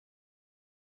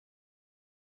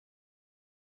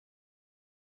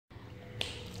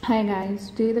Hi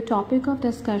guys, today the topic of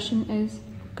discussion is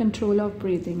control of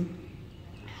breathing.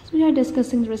 As we are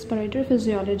discussing respiratory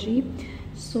physiology,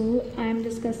 so I am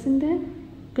discussing the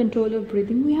control of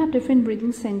breathing. We have different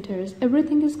breathing centers.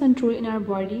 Everything is controlled in our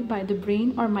body by the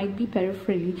brain or might be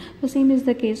peripherally. The same is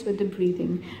the case with the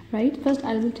breathing, right? First,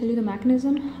 I will tell you the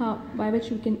mechanism by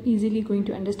which you can easily going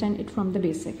to understand it from the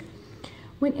basic.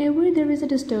 Whenever there is a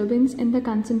disturbance in the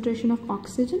concentration of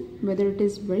oxygen, whether it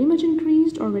is very much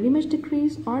increased or very much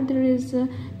decreased, or there is a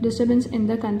disturbance in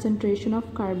the concentration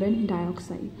of carbon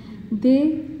dioxide,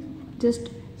 they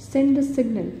just send the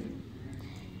signal.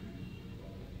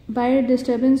 By a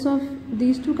disturbance of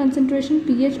these two concentration,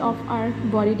 pH of our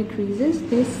body decreases.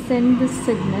 They send the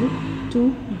signal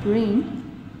to brain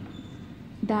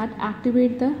that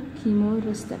activate the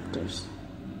chemoreceptors.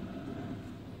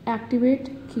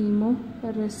 Activate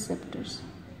chemoreceptors,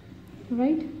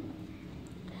 right?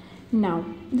 Now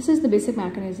this is the basic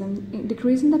mechanism.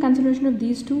 Decreasing the concentration of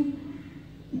these two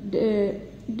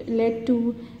led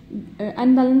to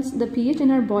unbalance the pH in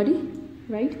our body,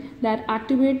 right? That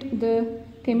activate the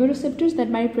chemoreceptors that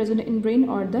might be present in brain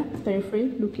or the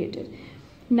periphery located.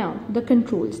 Now the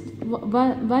controls.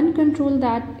 One control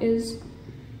that is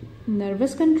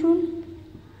nervous control,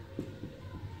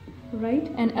 right?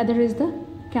 And other is the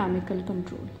chemical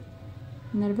control.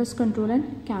 Nervous control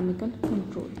and chemical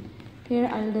control. Here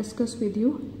I will discuss with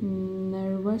you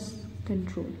nervous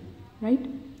control, right?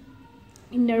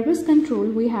 In nervous control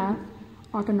we have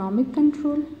autonomic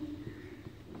control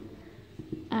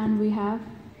and we have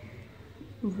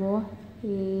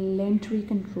voluntary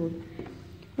control,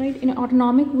 right? In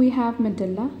autonomic we have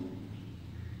medulla.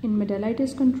 In medulla it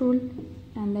is controlled,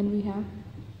 and then we have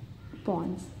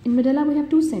pons. In medulla we have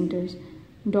two centers,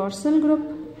 dorsal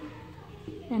group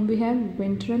and we have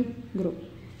ventral group,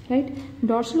 right?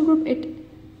 Dorsal group, it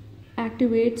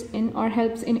activates in or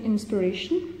helps in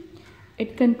inspiration.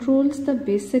 It controls the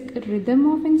basic rhythm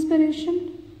of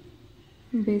inspiration.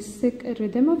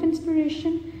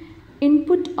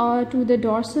 Input to the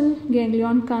dorsal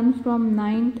ganglion comes from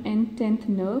 9th and 10th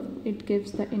nerve. It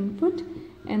gives the input,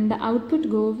 and the output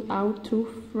goes out through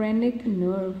phrenic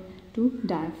nerve to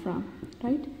diaphragm,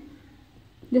 right?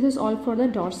 This is all for the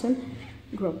dorsal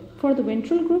group. For the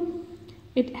ventral group,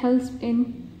 it helps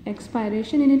in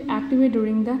expiration and it activates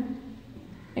during the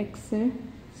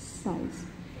exercise,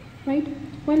 right?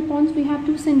 While pons, we have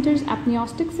two centers,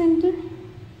 apneustic center,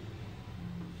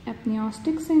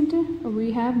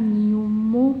 we have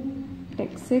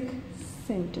pneumotaxic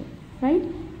center, right?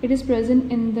 It is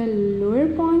present in the lower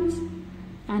pons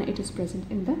and it is present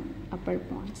in the upper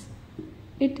pons.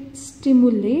 It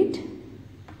stimulates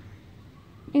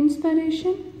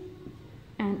inspiration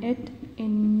and it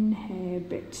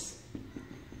inhibits,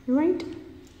 right?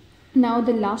 Now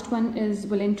the last one is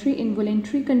voluntary.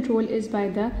 Involuntary control is by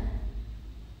the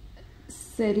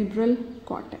cerebral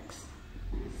cortex.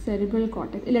 It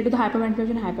led to the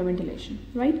hyperventilation,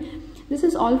 right? This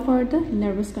is all for the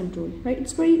nervous control, right?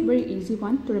 It's very easy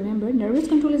one to remember. Nervous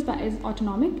control is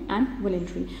autonomic and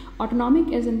voluntary.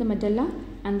 Autonomic is in the medulla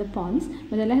and the pons.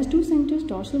 Medulla has two centers,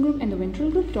 dorsal group and the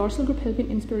ventral group. Dorsal group helping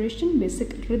inspiration,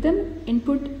 basic rhythm.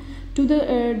 Input to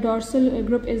the dorsal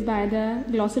group is by the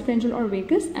glossopharyngeal or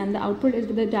vagus, and the output is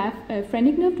with the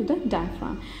phrenic nerve to the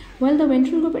diaphragm. While the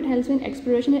ventral group, it helps in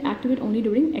expiration and activate only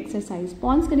during exercise.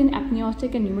 Pons contain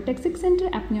apneustic and pneumotaxic center.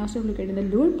 Apneustic located in the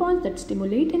lower pons that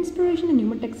stimulate inspiration, and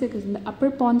pneumotaxic is in the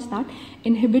upper pons that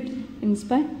inhibit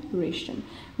inspiration.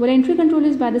 Voluntary control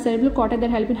is by the cerebral cortex that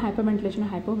help in hyperventilation or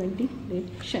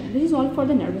hypoventilation. This is all for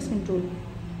the nervous control.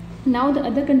 Now the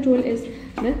other control is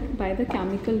by the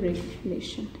chemical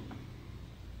regulation.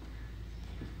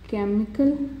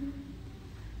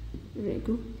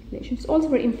 It's also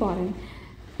very important.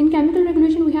 In chemical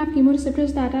regulation, we have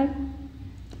chemoreceptors that are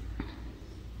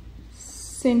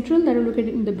central, that are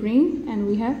located in the brain, and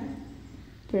we have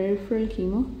peripheral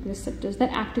chemoreceptors that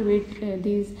activate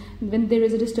these. When there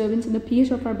is a disturbance in the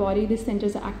pH of our body, these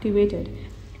centers are activated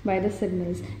by the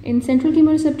signals. In central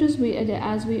chemoreceptors,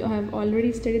 as we have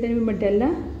already studied, there is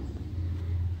medulla,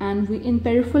 and in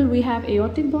peripheral we have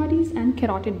aortic bodies and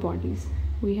carotid bodies.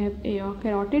 We have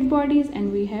carotid bodies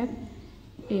and we have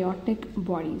aortic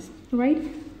bodies, right?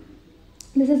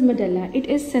 This is medulla. It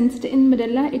is sensitive in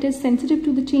medulla. It is sensitive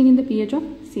to the change in the pH of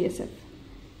CSF.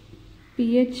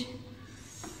 pH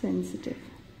sensitive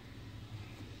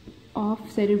of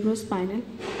cerebrospinal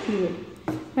fluid,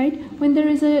 right? When there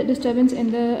is a disturbance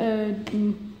in the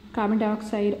carbon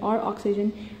dioxide or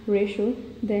oxygen ratio,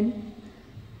 then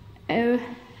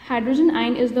Hydrogen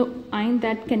ion is the ion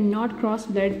that cannot cross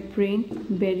blood-brain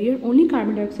barrier. Only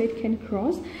carbon dioxide can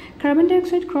cross. Carbon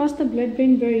dioxide crosses the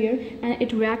blood-brain barrier and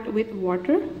it reacts with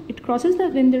water. It crosses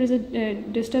when there is a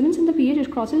disturbance in the pH,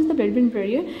 it crosses the blood-brain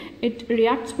barrier. It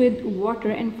reacts with water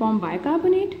and form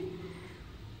bicarbonate.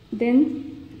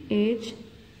 Then H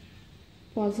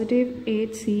positive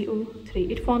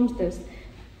HCO3. It forms this.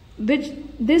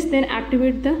 This then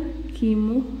activates the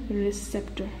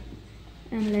chemoreceptor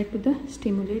and led to the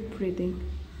stimulate breathing.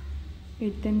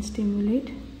 It then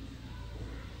stimulate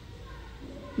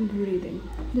breathing.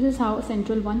 This is how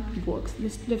central one works.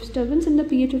 This disturbance in the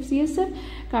pH of CSF,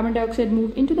 carbon dioxide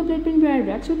move into the blood-brain barrier,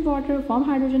 reacts with water, form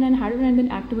hydrogen and then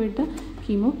activate the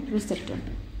chemoreceptor.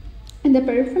 In the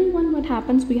peripheral one, what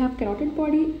happens? We have carotid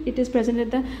body. It is present at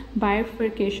the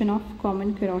bifurcation of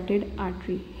common carotid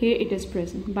artery. Here it is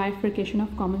present, bifurcation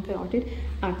of common carotid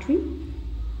artery.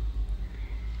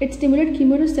 It stimulates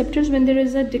chemoreceptors when there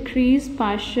is a decreased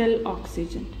partial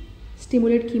oxygen.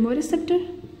 Stimulate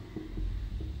chemoreceptor,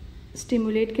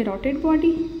 stimulate carotid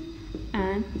body,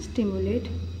 and stimulate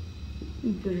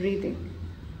breathing.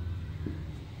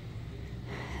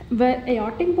 But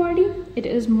aortic body, it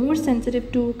is more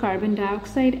sensitive to carbon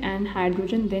dioxide and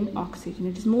hydrogen than oxygen.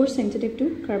 It is more sensitive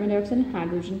to carbon dioxide and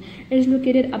hydrogen. It is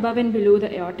located above and below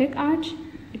the aortic arch.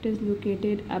 It is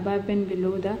located above and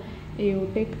below the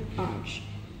aortic arch.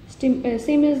 Same as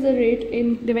the rate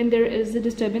when there is a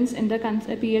disturbance in the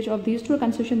pH of these two,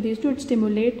 constitution these two, it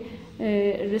stimulate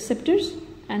receptors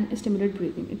and stimulate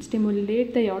breathing. It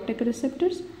stimulate the aortic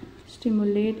receptors,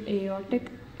 stimulate aortic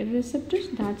receptors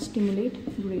that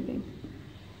stimulate breathing.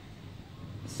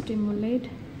 Stimulate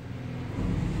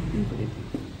breathing.